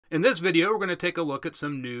In this video, we're going to take a look at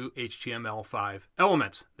some new HTML5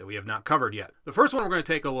 elements that we have not covered yet. The first one we're going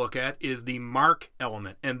to take a look at is the mark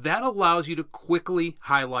element, and that allows you to quickly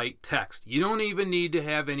highlight text. You don't even need to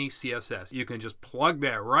have any CSS. You can just plug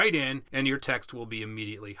that right in and your text will be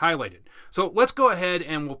immediately highlighted. So let's go ahead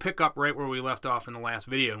and we'll pick up right where we left off in the last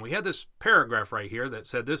video. And we had this paragraph right here that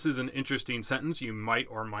said this is an interesting sentence you might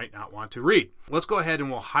or might not want to read. Let's go ahead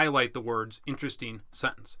and we'll highlight the words interesting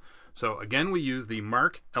sentence. So again, we use the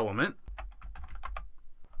mark element,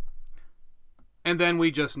 and then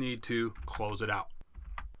we just need to close it out.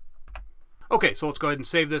 Okay, so let's go ahead and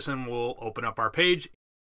save this and we'll open up our page.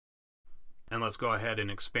 And let's go ahead and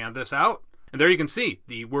expand this out. And there you can see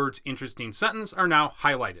the words interesting sentence are now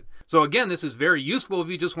highlighted. So again, this is very useful if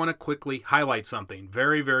you just want to quickly highlight something.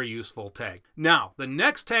 Very, very useful tag. Now, the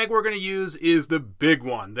next tag we're going to use is the big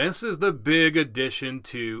one. This is the big addition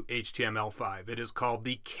to HTML5. It is called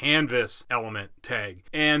the canvas element tag.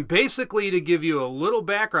 And basically, to give you a little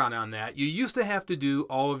background on that, you used to have to do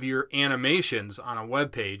all of your animations on a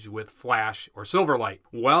web page with Flash or Silverlight.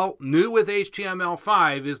 Well, new with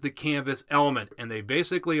HTML5 is the canvas element, and they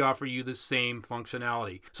basically offer you the same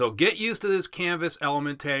functionality. So get used to this canvas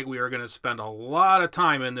element tag. We are going to spend a lot of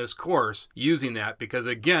time in this course using that because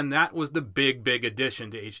again, that was the big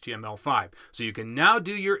addition to HTML5. So you can now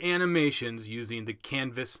do your animations using the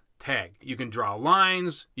canvas tag. You can draw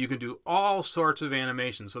lines, you can do all sorts of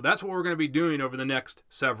animations. So that's what we're going to be doing over the next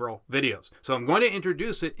several videos. So I'm going to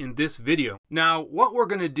introduce it in this video. Now, what we're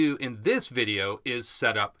going to do in this video is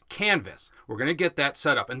set up canvas. We're going to get that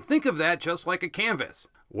set up and think of that just like a canvas.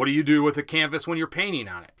 What do you do with a canvas when you're painting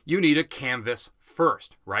on it? You need a canvas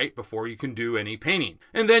first, right? Before you can do any painting.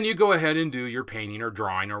 And then you go ahead and do your painting or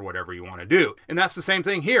drawing or whatever you want to do. And that's the same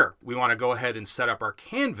thing here. We want to go ahead and set up our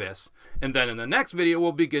canvas. And then in the next video,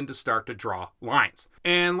 we'll begin to start to draw lines.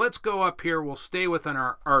 And let's go up here. We'll stay within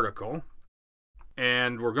our article.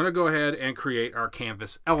 And we're going to go ahead and create our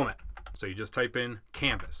canvas element. So you just type in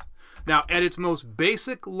canvas. Now, at its most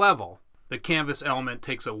basic level, the canvas element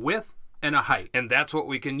takes a width and a height. And that's what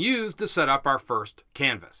we can use to set up our first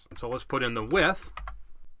canvas. So let's put in the width.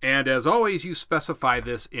 And as always, you specify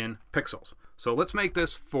this in pixels. So let's make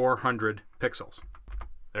this 400 pixels.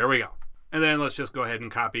 There we go. And then let's just go ahead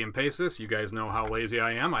and copy and paste this. You guys know how lazy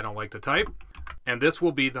I am. I don't like to type. And this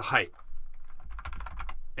will be the height.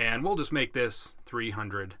 And we'll just make this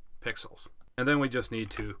 300 pixels. And then we just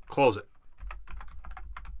need to close it.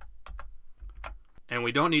 And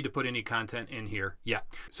we don't need to put any content in here yet.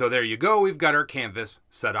 So there you go, we've got our canvas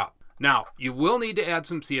set up. Now, you will need to add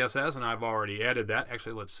some CSS, and I've already added that.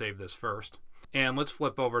 Actually, let's save this first. And let's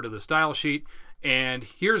flip over to the style sheet. And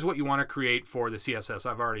here's what you want to create for the CSS.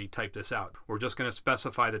 I've already typed this out. We're just going to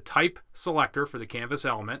specify the type selector for the canvas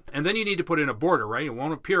element. And then you need to put in a border, right? It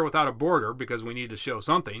won't appear without a border because we need to show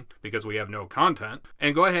something because we have no content.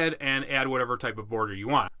 And go ahead and add whatever type of border you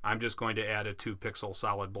want. I'm just going to add a 2-pixel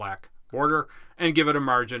solid black border and give it a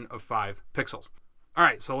margin of 5 pixels. All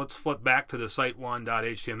right, so let's flip back to the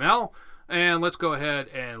site1.html and let's go ahead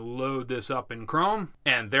and load this up in Chrome.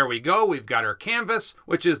 And there we go, we've got our canvas,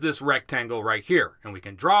 which is this rectangle right here. And we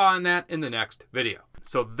can draw on that in the next video.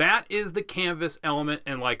 So that is the canvas element.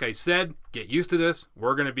 And like I said, get used to this.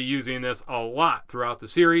 We're going to be using this a lot throughout the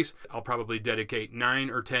series. I'll probably dedicate 9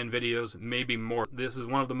 or 10 videos, maybe more. This is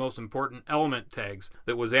one of the most important element tags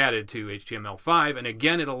that was added to HTML5. And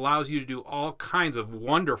again, it allows you to do all kinds of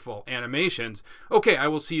wonderful animations. Okay, I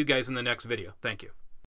will see you guys in the next video. Thank you.